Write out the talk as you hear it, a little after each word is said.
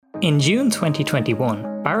In June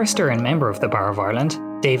 2021, barrister and member of the Bar of Ireland,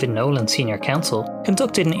 David Nolan Senior Counsel,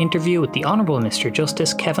 conducted an interview with the Honourable Mr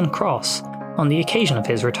Justice Kevin Cross on the occasion of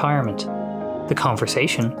his retirement. The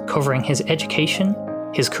conversation, covering his education,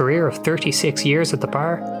 his career of 36 years at the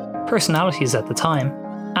bar, personalities at the time,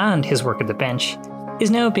 and his work at the bench,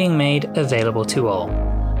 is now being made available to all.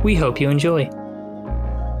 We hope you enjoy.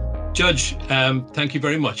 Judge, thank you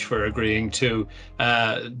very much for agreeing to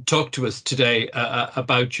talk to us today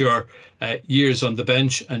about your years on the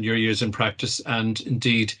bench and your years in practice, and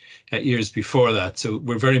indeed years before that. So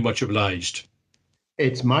we're very much obliged.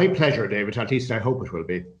 It's my pleasure, David. At least I hope it will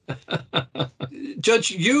be.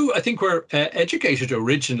 Judge, you, I think, were educated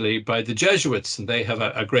originally by the Jesuits, and they have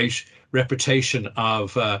a great reputation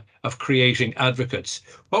of creating advocates.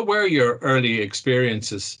 What were your early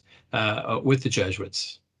experiences with the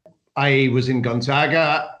Jesuits? I was in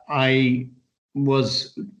Gonzaga. I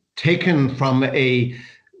was taken from a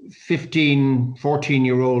 15,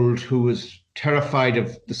 14-year-old who was terrified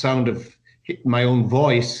of the sound of my own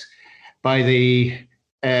voice by the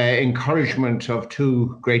encouragement of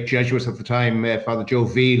two great Jesuits at the time, Father Joe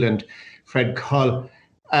Veal and Fred Cull.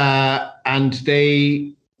 And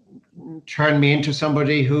they turned me into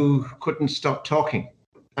somebody who couldn't stop talking.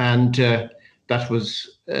 And that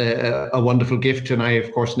was a wonderful gift, and I,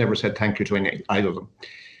 of course, never said thank you to either of them.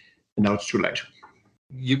 And now it's too late.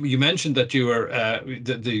 You mentioned that you were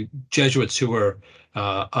the Jesuits who were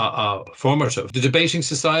formative. The Debating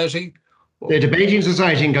Society? The Debating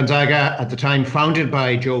Society in Gonzaga, at the time founded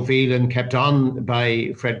by Joe Veal and kept on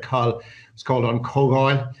by Fred Cull, was called An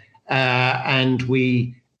Comhdháil. And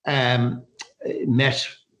we met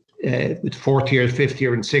with fourth year, fifth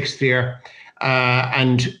year, and sixth year.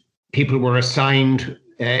 And people were assigned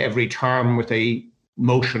every term with a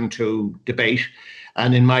motion to debate.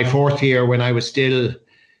 And in my fourth year, when I was still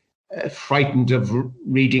frightened of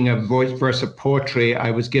reading a verse of poetry,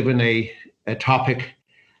 I was given a topic.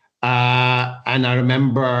 And I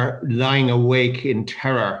remember lying awake in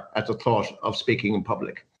terror at the thought of speaking in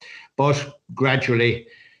public. But gradually,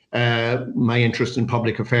 my interest in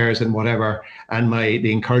public affairs and whatever, and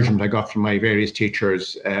the encouragement I got from my various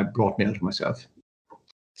teachers brought me out of myself.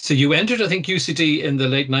 So you entered, I think, UCD in the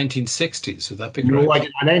late 1960s. Would that be correct? No, I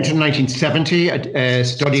entered in 1970. I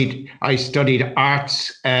studied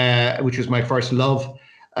arts, which was my first love.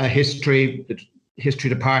 History. The history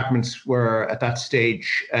departments were at that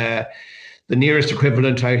stage the nearest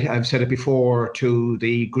equivalent, I've said it before, to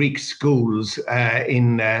the Greek schools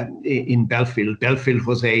in Belfield. Belfield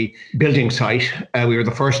was a building site. We were the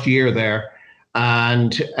first year there,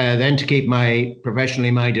 and then to keep my professionally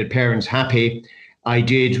minded parents happy, I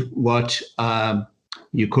did what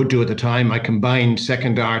you could do at the time. I combined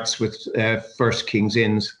second arts with first King's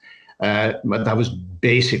Inns. But that was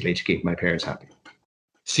basically to keep my parents happy.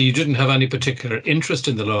 So you didn't have any particular interest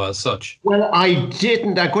in the law as such? Well, I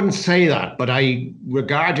didn't. I couldn't say that, but I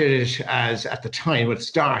regarded it as, at the time, at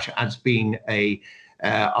start, as being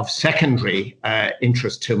of secondary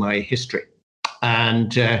interest to my history.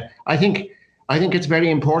 And I think it's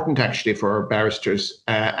very important, actually, for barristers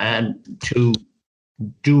and to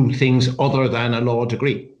do things other than a law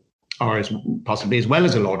degree, or possibly as well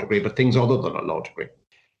as a law degree, but things other than a law degree.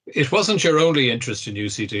 It wasn't your only interest in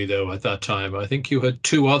UCD, though, at that time. I think you had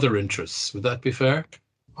two other interests. Would that be fair?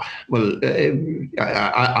 Well,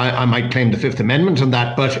 I might claim the Fifth Amendment on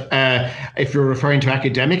that, but if you're referring to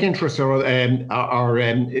academic interests or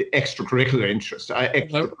extracurricular interests.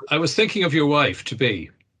 I was thinking of your wife to be.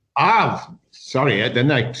 Sorry,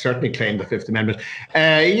 then I certainly claim the Fifth Amendment.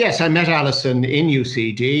 Yes, I met Alison in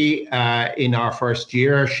UCD in our first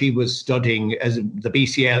year. She was studying as the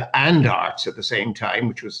BCL and arts at the same time,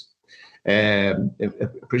 which was a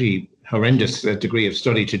pretty horrendous degree of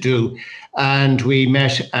study to do. And we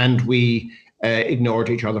met and we ignored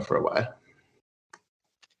each other for a while.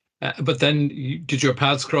 But then did your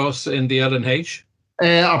paths cross in the LNH?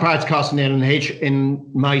 Our paths crossed in LNH. In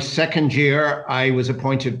my second year, I was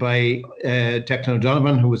appointed by Declan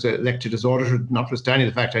O'Donovan, who was elected as auditor, notwithstanding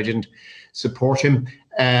the fact I didn't support him,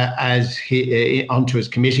 as onto his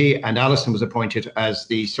committee, and Alison was appointed as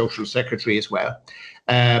the social secretary as well.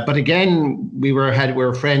 But again, we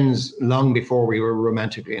were friends long before we were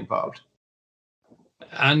romantically involved.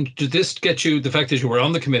 And did this get you, the fact that you were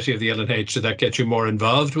on the committee of the LNH, did that get you more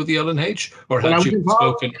involved with the LNH, or had you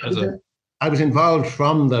spoken as a... I was involved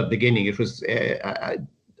from the beginning. It was I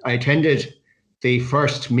attended the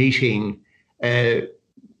first meeting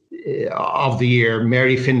of the year.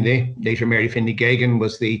 Mary Finlay, later Mary Finlay Gagan,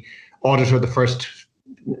 was the auditor, the first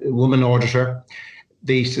woman auditor.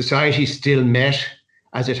 The society still met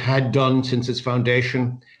as it had done since its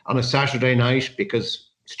foundation on a Saturday night, because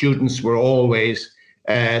students were always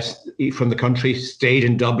from the country, stayed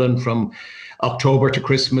in Dublin from October to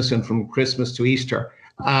Christmas and from Christmas to Easter,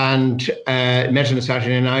 and met on a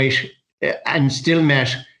Saturday night, and still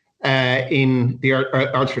met in the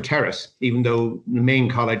Earlsfort Terrace, even though the main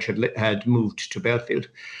college had moved to Belfield.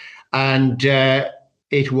 And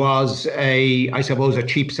it was I suppose, a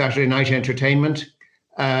cheap Saturday night entertainment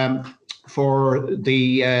for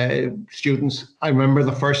the students. I remember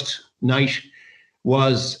the first night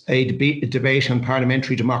was a debate on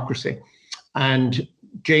parliamentary democracy. And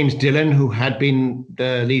James Dillon, who had been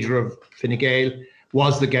the leader of Fine Gael,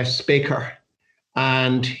 was the guest speaker.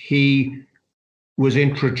 And he was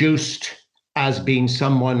introduced as being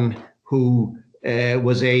someone who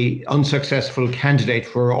was a unsuccessful candidate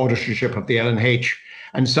for auditorship of the LNH.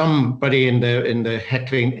 And somebody in the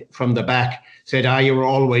heckling from the back said, you were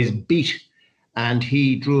always beat. And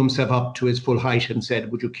he drew himself up to his full height and said,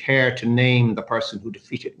 would you care to name the person who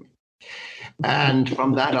defeated me? And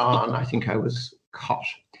from that on, I think I was caught.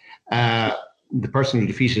 The person who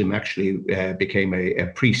defeated him actually became a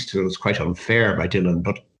priest, so it was quite unfair by Dillon,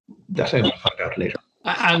 but that I will find out later.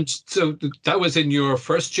 And so that was in your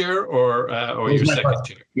first year or your second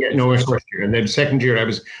year? Yeah, no, it was first year. And then second year I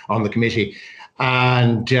was on the committee.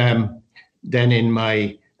 And then in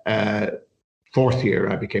my fourth year,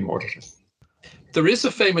 I became auditor. There is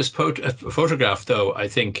a famous photograph, though, I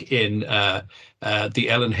think, in the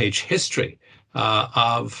LNH history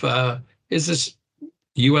of, is this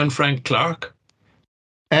you and Frank Clark?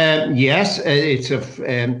 Yes, it's at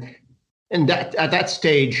that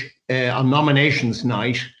stage on nominations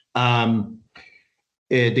night,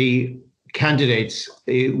 the candidates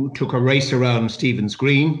took a race around Stephen's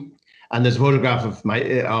Green, and there's a photograph of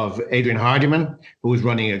Adrian Hardiman, who was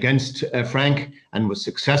running against Frank and was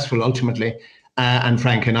successful ultimately. And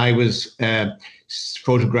Frank and I was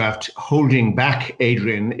photographed holding back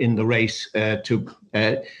Adrian in the race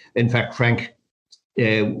in fact, Frank,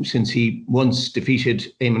 since he once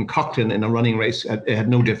defeated Eamon Coughlin in a running race, had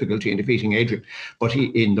no difficulty in defeating Adrian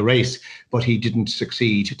in the race, but he didn't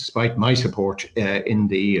succeed despite my support in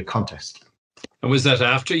the contest. And was that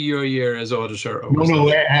after your year as auditor? No,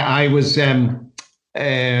 I was, Adrian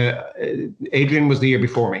was the year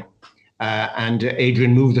before me. And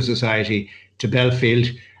Adrian moved the society to Belfield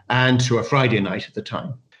and to a Friday night at the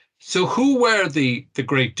time. So who were the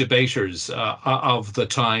great debaters of the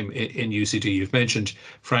time in UCD? You've mentioned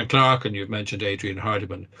Frank Clark and you've mentioned Adrian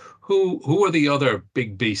Hardiman. Who were the other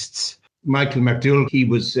big beasts? Michael McDougall, he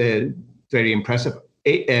was very impressive.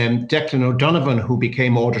 Declan O'Donovan, who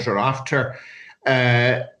became auditor after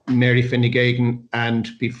Mary Finlay-Gagan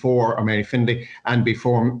and before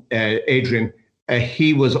Adrian,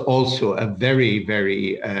 he was also a very,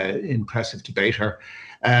 very impressive debater.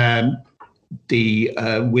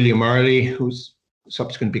 William Early, who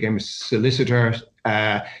subsequently became a solicitor,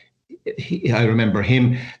 I remember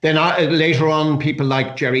him. Then later on, people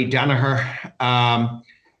like Jerry Danaher,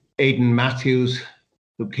 Aidan Matthews,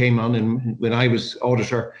 who came on when I was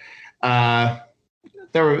auditor.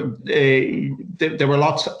 There were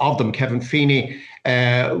lots of them. Kevin Feeney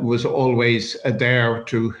was always there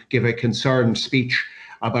to give a concerned speech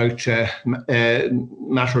about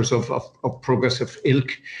matters of progressive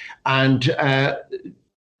ilk.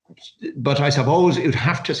 But I suppose you'd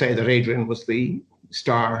have to say that Adrian was the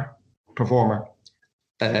star performer.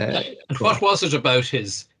 And what was it about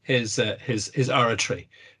his oratory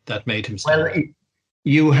that made him stand out? Well,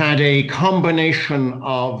 you had a combination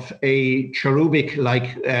of a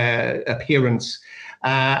cherubic-like appearance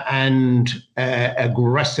and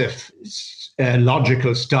aggressive,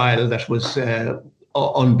 logical style that was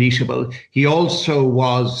unbeatable. He also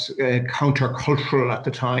was countercultural at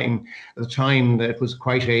the time. At the time, that was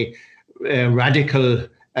quite a radical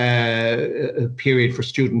period for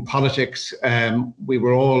student politics. We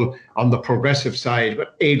were all on the progressive side,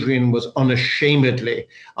 but Adrian was unashamedly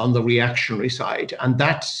on the reactionary side, and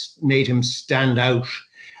that made him stand out.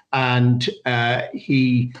 And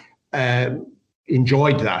he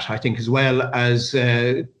enjoyed that, I think, as well as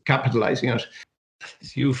capitalizing on it.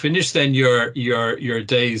 You finished then your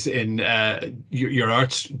days in your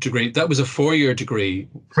arts degree. That was a 4-year degree.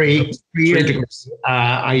 Three-year degree.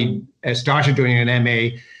 I started doing an MA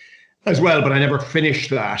as well, but I never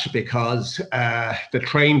finished that because the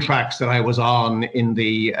train tracks that I was on in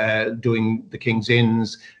the doing the King's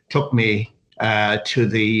Inns took me to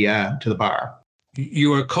the bar.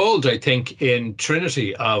 You were called, I think, in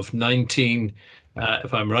Trinity of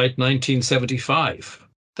 1975.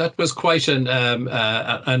 That was quite an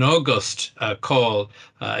august call.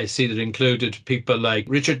 I see that included people like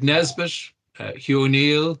Richard Nesbitt, Hugh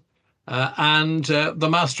O'Neill, and the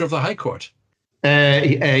Master of the High Court.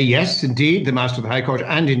 Yes, indeed, the Master of the High Court,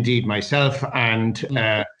 and indeed myself and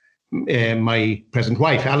my present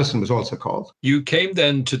wife, Alison, was also called. You came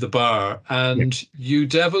then to the bar and you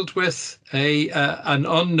devilled with an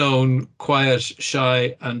unknown, quiet,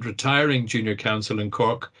 shy and retiring junior counsel in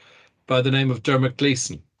Cork by the name of Dermot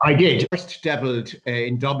Gleeson. I did. First devilled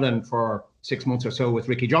in Dublin for 6 months or so with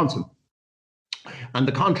Ricky Johnson. And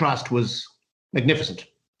the contrast was magnificent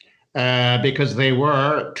because they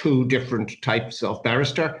were two different types of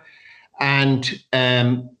barrister. And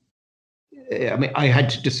I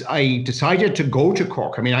decided to go to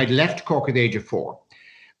Cork. I mean, I'd left Cork at the age of 4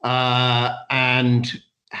 and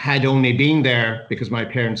had only been there because my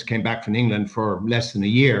parents came back from England for less than a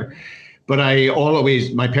year. But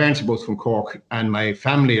my parents are both from Cork and my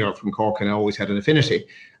family are from Cork, and I always had an affinity.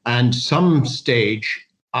 And some stage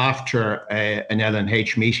after an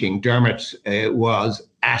LNH meeting, Dermot was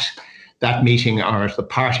at that meeting or at the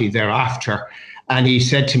party thereafter. And he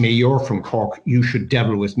said to me, "You're from Cork, you should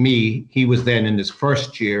devil with me." He was then in his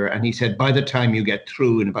first year. And he said, "By the time you get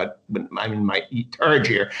through I'm in my third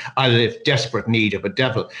year, I'll have desperate need of a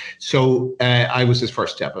devil." So I was his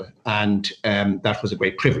first devil. And that was a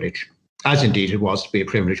great privilege, as indeed it was to be a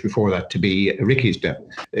privilege before that to be Ricky's devil.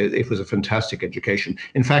 It was a fantastic education.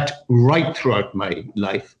 In fact, right throughout my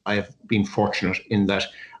life, I have been fortunate in that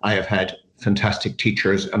I have had fantastic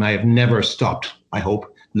teachers and I have never stopped, I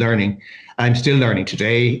hope, learning. I'm still learning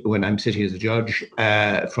today when I'm sitting as a judge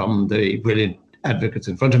from the brilliant advocates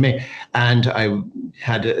in front of me. And I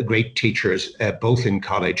had great teachers both in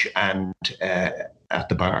college and at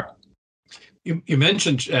the bar. You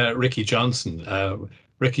mentioned Ricky Johnson.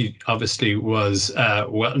 Ricky obviously was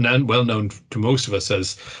well known to most of us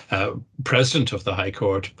as president of the High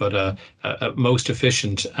Court, but a most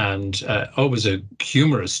efficient and always a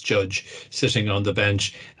humorous judge sitting on the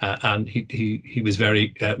bench. And he was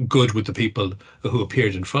very good with the people who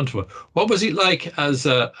appeared in front of him. What was he like as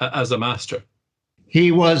a master?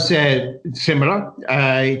 He was similar,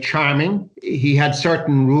 charming. He had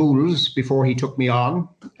certain rules before he took me on.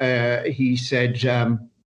 He said,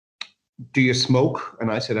 "Do you smoke?"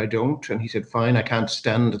 And I said, "I don't." And he said, "Fine, I can't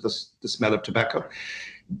stand the smell of tobacco."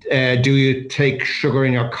 "Do you take sugar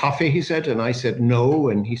in your coffee?" he said. And I said, "No."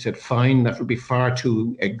 And he said, "Fine, that would be far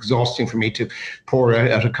too exhausting for me to pour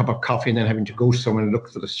out a cup of coffee and then having to go somewhere and look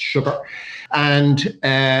for the sugar." And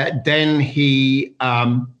then he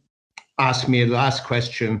asked me the last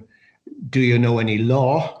question, "Do you know any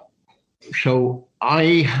law?" So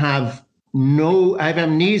I have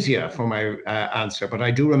amnesia for my answer, but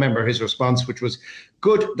I do remember his response, which was,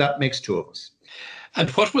 "Good, that makes two of us." And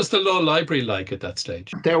what was the law library like at that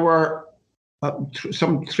stage? There were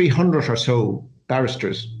some 300 or so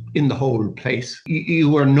barristers in the whole place. You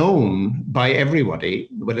were known by everybody,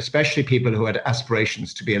 but especially people who had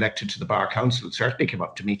aspirations to be elected to the Bar Council certainly came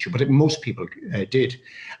up to meet you, but most people did.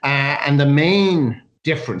 And the main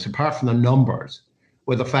difference, apart from the numbers,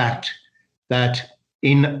 were the fact that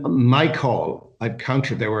in my call, I've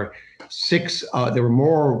counted, there were 6, there were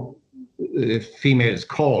more females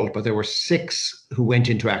called, but there were 6 who went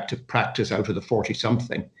into active practice out of the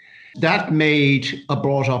 40-something. That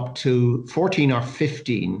brought up to 14 or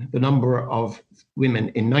 15 the number of women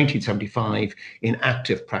in 1975 in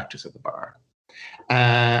active practice at the bar.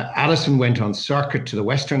 Alison went on circuit to the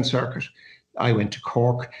Western Circuit. I went to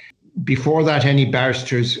Cork. Before that, any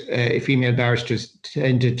barristers, female barristers,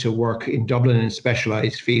 tended to work in Dublin in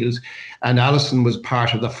specialised fields. And Alison was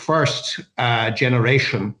part of the first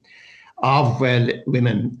generation of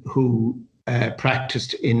women who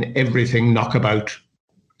practiced in everything knockabout,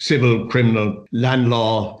 civil, criminal, land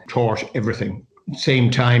law, tort, everything. Same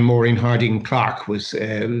time, Maureen Harding Clark was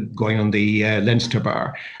going on the Leinster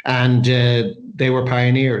Bar. And they were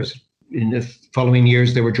pioneers. In the following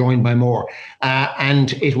years, they were joined by more.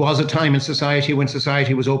 And it was a time in society when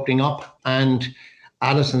society was opening up. And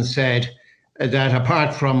Alison said that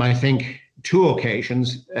apart from, I think, 2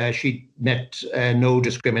 occasions, she met no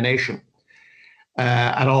discrimination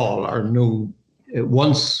at all, or no.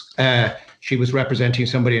 Once she was representing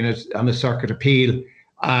somebody on a circuit appeal,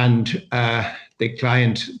 and the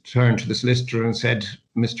client turned to the solicitor and said,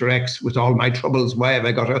 "Mr. X, with all my troubles, why have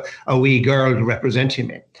I got a wee girl representing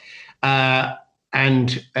me?"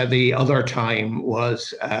 And the other time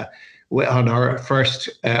was on our first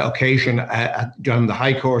occasion on the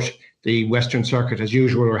High Court. The Western Circuit, as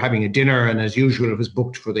usual, were having a dinner, and as usual, it was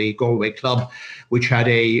booked for the Galway Club, which had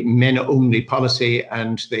a men-only policy,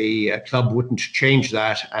 and the club wouldn't change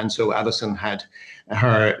that. And so Alison had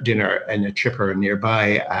her dinner in a chipper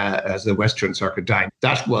nearby as the Western Circuit dined.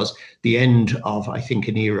 That was the end of, I think,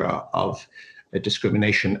 an era of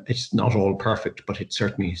discrimination. It's not all perfect, but it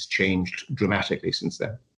certainly has changed dramatically since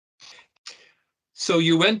then. So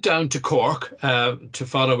you went down to Cork to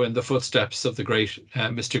follow in the footsteps of the great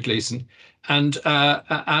Mr. Gleeson, and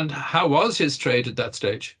how was his trade at that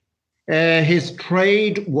stage? His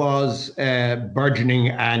trade was burgeoning,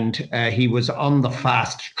 and he was on the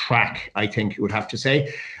fast track, I think you would have to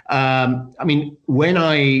say. When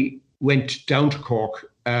I went down to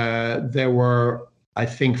Cork, there were, I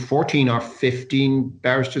think, 14 or 15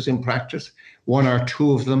 barristers in practice, one or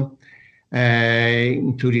two of them,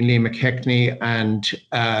 including Liam McKechnie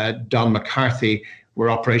and Don McCarthy, were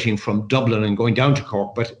operating from Dublin and going down to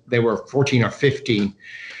Cork, but there were 14 or 15.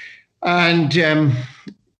 And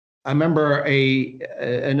I remember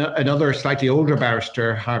another slightly older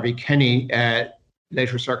barrister, Harvey Kenny,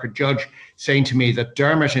 later circuit judge, saying to me that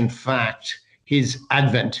Dermot, in fact, his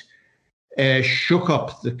advent shook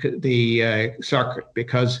up the circuit,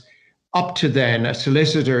 because up to then a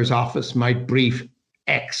solicitor's office might brief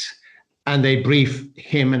X, and they brief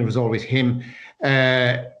him, and it was always him,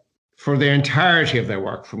 for the entirety of their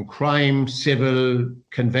work, from crime, civil,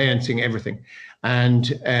 conveyancing, everything.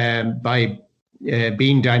 And by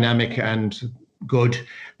being dynamic and good,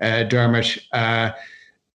 Dermot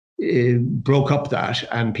broke up that,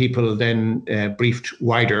 and people then briefed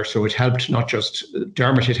wider. So it helped not just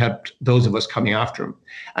Dermot, it helped those of us coming after him.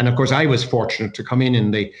 And of course, I was fortunate to come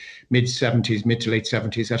in the mid to late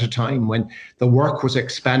 70s, at a time when the work was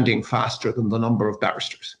expanding faster than the number of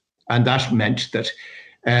barristers. And that meant that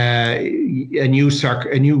a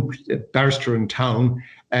new barrister in town,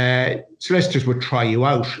 solicitors would try you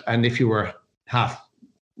out, and if you were half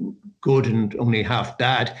good and only half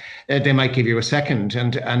bad, they might give you a second,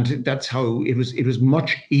 and that's how it was. It was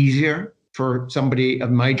much easier for somebody of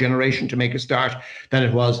my generation to make a start than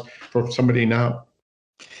it was for somebody now.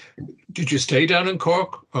 Did you stay down in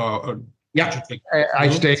Cork? Yeah, I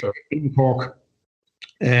stayed in Cork,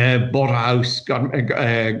 bought a house,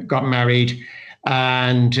 got married,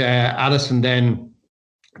 and Alison then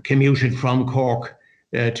commuted from Cork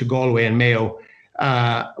to Galway and Mayo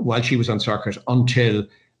while she was on circuit, until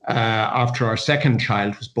after our second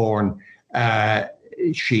child was born,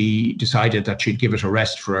 she decided that she'd give it a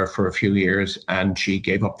rest for a few years, and she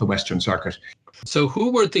gave up the Western Circuit. So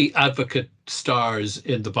who were the advocate stars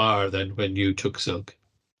in the bar then when you took silk?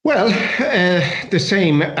 Well, the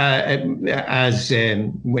same as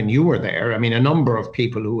when you were there. I mean, a number of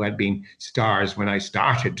people who had been stars when I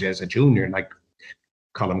started as a junior, like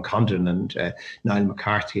Colm Condon and Niall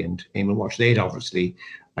McCarthy and Eamon Walsh, they'd obviously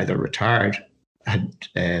either retired, had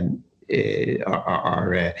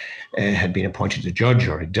or had been appointed a judge,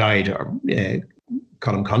 or had died, or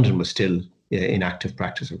Colm Condon was still in active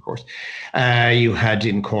practice, of course. You had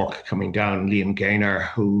in Cork coming down Liam Gaynor,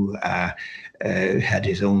 who had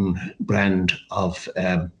his own brand of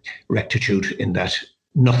rectitude, in that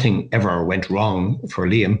nothing ever went wrong for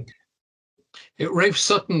Liam. Rafe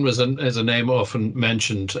Sutton is a name often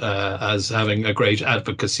mentioned as having a great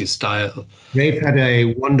advocacy style. Rafe had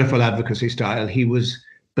a wonderful advocacy style. He was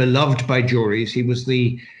beloved by juries. He was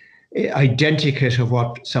the identikit of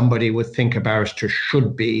what somebody would think a barrister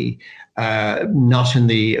should be, not in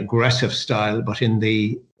the aggressive style, but in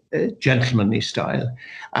the gentlemanly style.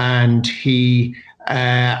 And he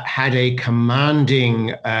had a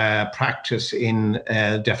commanding practice in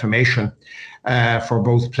defamation for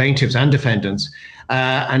both plaintiffs and defendants.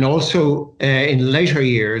 And also in later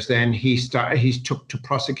years, then he took to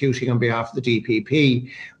prosecuting on behalf of the DPP,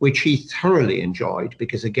 which he thoroughly enjoyed,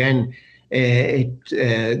 because again,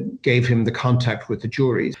 it gave him the contact with the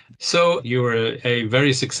juries. So you were a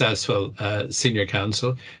very successful senior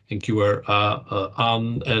counsel. I think you were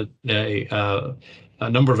on a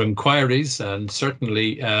number of inquiries, and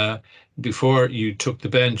certainly before you took the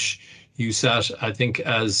bench, you sat, I think,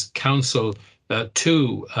 as counsel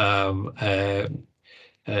to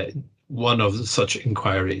one of such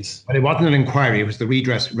inquiries. But it wasn't an inquiry, it was the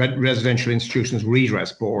Residential Institutions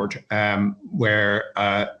Redress Board, where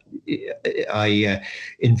I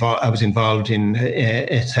was involved in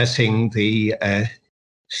assessing the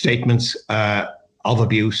statements of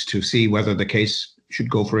abuse to see whether the case should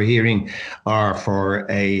go for a hearing or for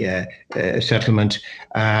a settlement,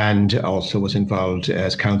 and also was involved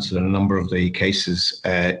as counsel in a number of the cases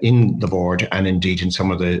in the board, and indeed in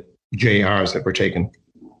some of the JRs that were taken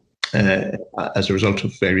as a result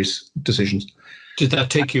of various decisions. Did that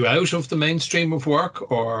take you out of the mainstream of work,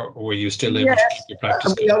 or were you still able to keep your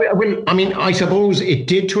practice? I suppose it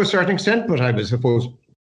did to a certain extent, but I was, suppose,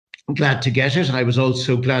 glad to get it. I was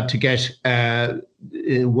also glad to get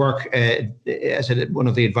work as one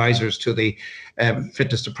of the advisors to the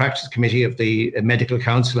Fitness to Practice Committee of the Medical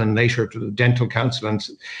Council, and later to the Dental Council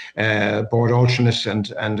and Board Alternate and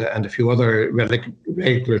a few other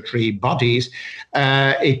regulatory bodies.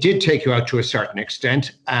 It did take you out to a certain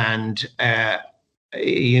extent, and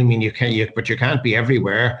you can't be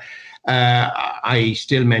everywhere. I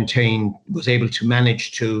still was able to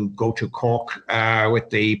manage to go to Cork with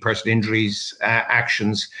the personal injuries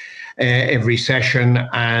actions every session,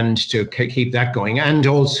 and to keep that going. And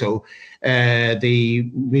also the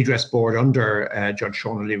redress board under Judge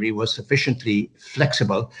Sean O'Leary was sufficiently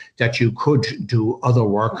flexible that you could do other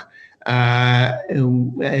work,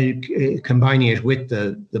 combining it with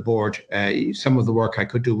the board. Some of the work I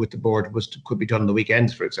could do with the board could be done on the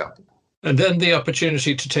weekends, for example. And then the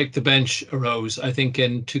opportunity to take the bench arose, I think,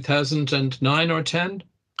 in 2009 or 10?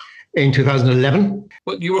 In 2011.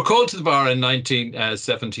 Well, you were called to the bar in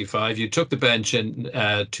 1975. You took the bench in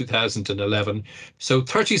 2011. So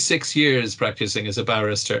 36 years practicing as a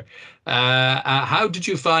barrister. How did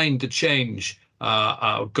you find the change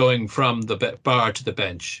going from the bar to the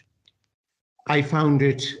bench? I found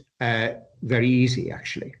it very easy,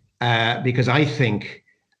 actually, because I think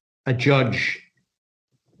a judge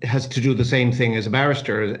has to do the same thing as a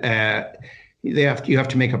barrister. You have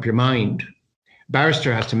to make up your mind.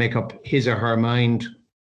 Barrister has to make up his or her mind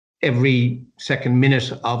every second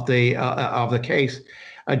minute of the case.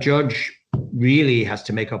 A judge really has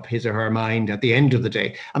to make up his or her mind at the end of the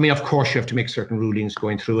day. I mean, of course, you have to make certain rulings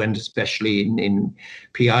going through, and especially in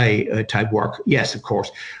PI type work. Yes, of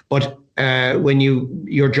course. But when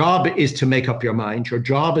your job is to make up your mind, your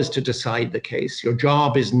job is to decide the case. Your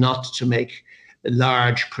job is not to make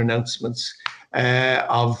large pronouncements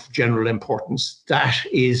of general importance. That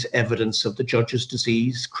is evidence of the judge's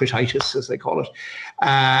disease, crititis, as they call it.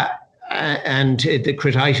 And the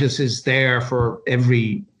crititis is there for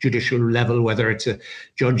every judicial level, whether it's a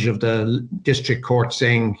judge of the district court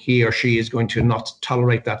saying he or she is going to not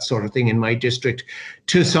tolerate that sort of thing in my district,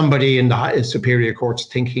 to somebody in the superior courts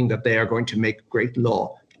thinking that they are going to make great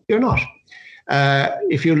law. You're not.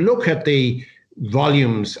 If you look at the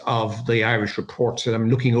volumes of the Irish reports, and I'm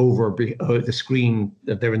looking over the screen,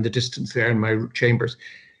 that they're in the distance there in my chambers,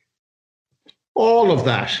 all of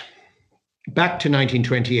that back to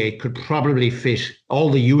 1928 could probably fit all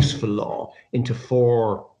the useful law into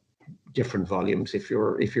 4 different volumes if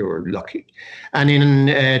you're lucky. And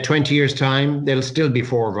in 20 years' time, there'll still be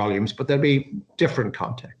 4 volumes, but there'll be different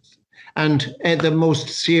contexts. And the most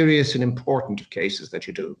serious and important of cases that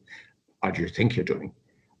you do, or do you think you're doing,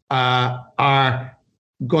 are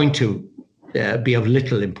going to be of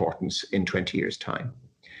little importance in 20 years' time,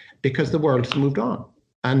 because the world has moved on.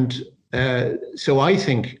 And so I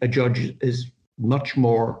think a judge is much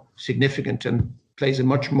more significant and plays a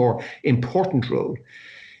much more important role,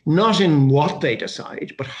 not in what they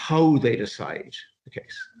decide, but how they decide the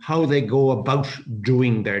case, how they go about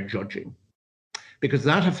doing their judging, because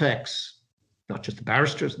that affects not just the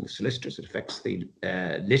barristers and the solicitors, it affects the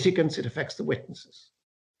litigants, it affects the witnesses.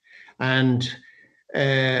 And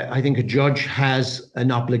I think a judge has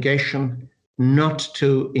an obligation not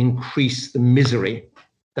to increase the misery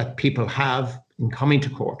that people have in coming to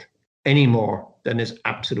court any more than is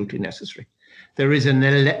absolutely necessary. There is an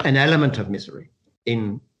element of misery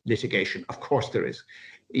in litigation. Of course there is.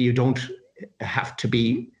 You don't have to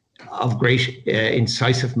be of great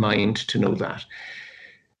incisive mind to know that.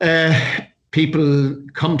 People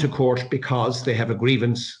come to court because they have a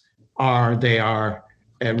grievance, or they are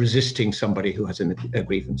resisting somebody who has a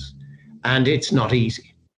grievance. And it's not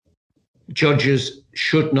easy. Judges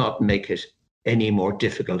should not make it any more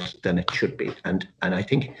difficult than it should be. And I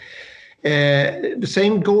think the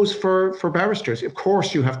same goes for barristers. Of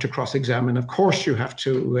course, you have to cross-examine. Of course, you have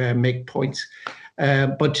to make points.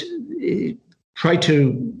 But try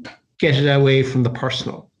to get it away from the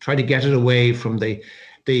personal. Try to get it away from the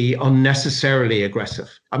unnecessarily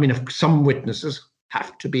aggressive. I mean, if some witnesses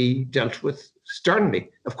have to be dealt with sternly,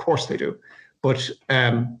 of course they do. But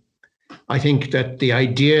I think that the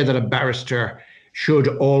idea that a barrister should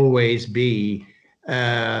always be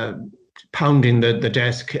pounding the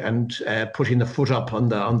desk and putting the foot up on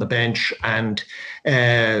the bench and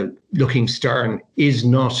looking stern is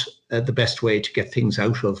not the best way to get things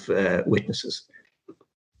out of witnesses.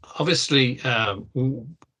 Obviously,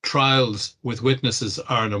 trials with witnesses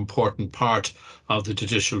are an important part of the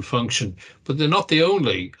judicial function, but they're not the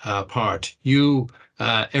only part. You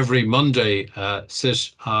every Monday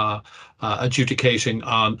sit adjudicating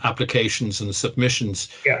on applications and submissions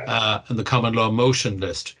in the common law motion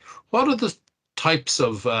list. What are the types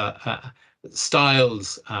of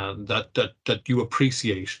styles that you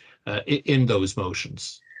appreciate in those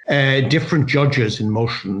motions? Different judges in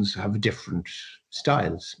motions have different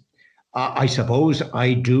styles. I suppose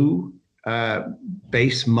I do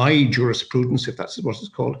base my jurisprudence, if that's what it's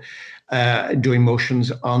called, doing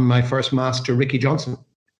motions on my first master, Ricky Johnson.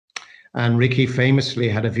 And Ricky famously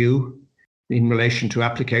had a view in relation to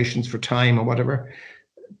applications for time or whatever: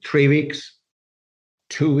 3 weeks,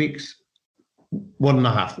 2 weeks,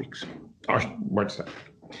 1.5 weeks, or words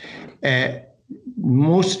that.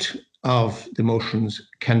 Most of the motions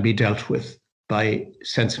can be dealt with by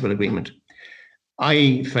sensible agreement.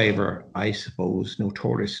 I favour, I suppose,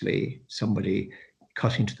 notoriously, somebody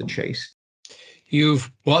cutting to the chase.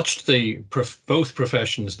 You've watched both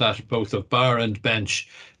professions, that both of bar and bench,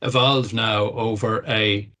 evolve now over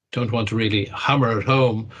a, don't want to really hammer it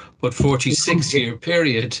home, but 46-year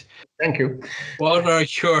period. Thank you. What are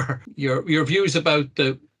your views about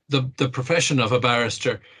the profession of a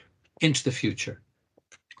barrister into the future?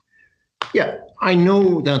 Yeah, I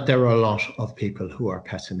know that there are a lot of people who are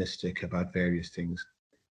pessimistic about various things,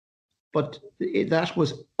 but that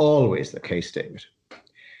was always the case, David.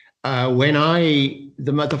 When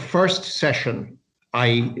the first session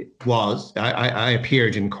I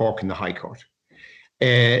appeared in Cork in the High Court.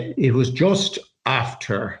 It was just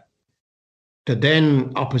after the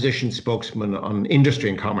then opposition spokesman on industry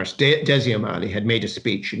and commerce, Desi O'Malley, had made a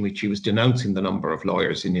speech in which he was denouncing the number of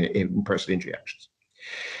lawyers in personal injury actions.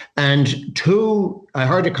 And I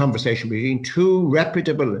heard a conversation between two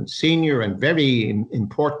reputable and senior and very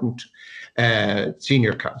important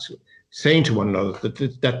senior counsel saying to one another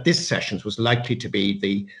that this session was likely to be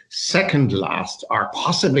the second last or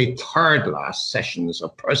possibly third last sessions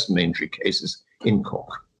of personal injury cases in Cork.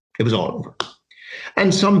 It was all over.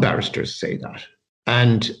 And some barristers say that,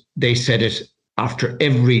 and they said it after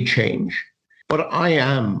every change. But I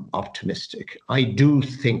am optimistic. I do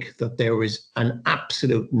think that there is an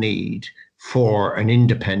absolute need for an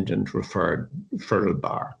independent referral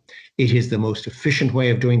bar. It is the most efficient way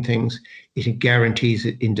of doing things. It guarantees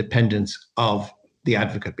independence of the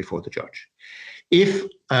advocate before the judge. If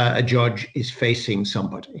a judge is facing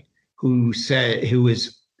somebody who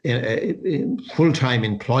is in full-time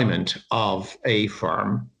employment of a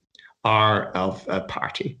firm or of a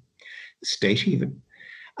party, state even,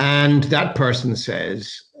 and that person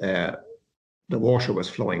says the water was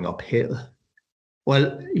flowing uphill,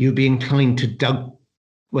 well, you'd be inclined to doubt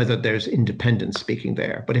whether there's independence speaking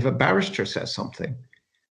there. But if a barrister says something,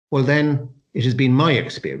 well, then it has been my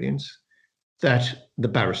experience that the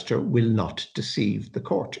barrister will not deceive the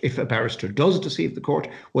court. If a barrister does deceive the court,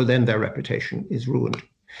 well, then their reputation is ruined.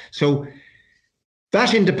 So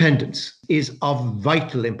that independence is of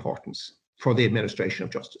vital importance for the administration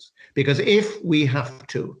of justice. Because if we have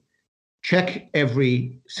to check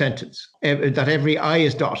every sentence, that every I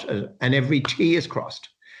is dotted and every T is crossed,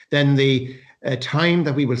 then the time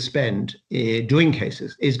that we will spend doing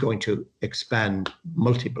cases is going to expand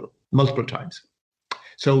multiple times.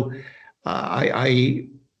 So I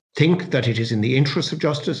think that it is in the interest of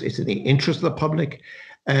justice, it's in the interest of the public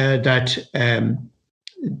that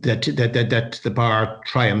the bar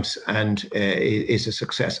triumphs and is a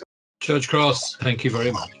success. Judge Cross, thank you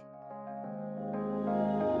very much.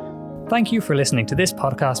 Thank you for listening to this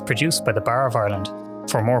podcast produced by the Bar of Ireland.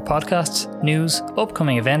 For more podcasts, news,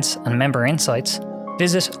 upcoming events and member insights,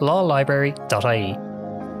 visit lawlibrary.ie.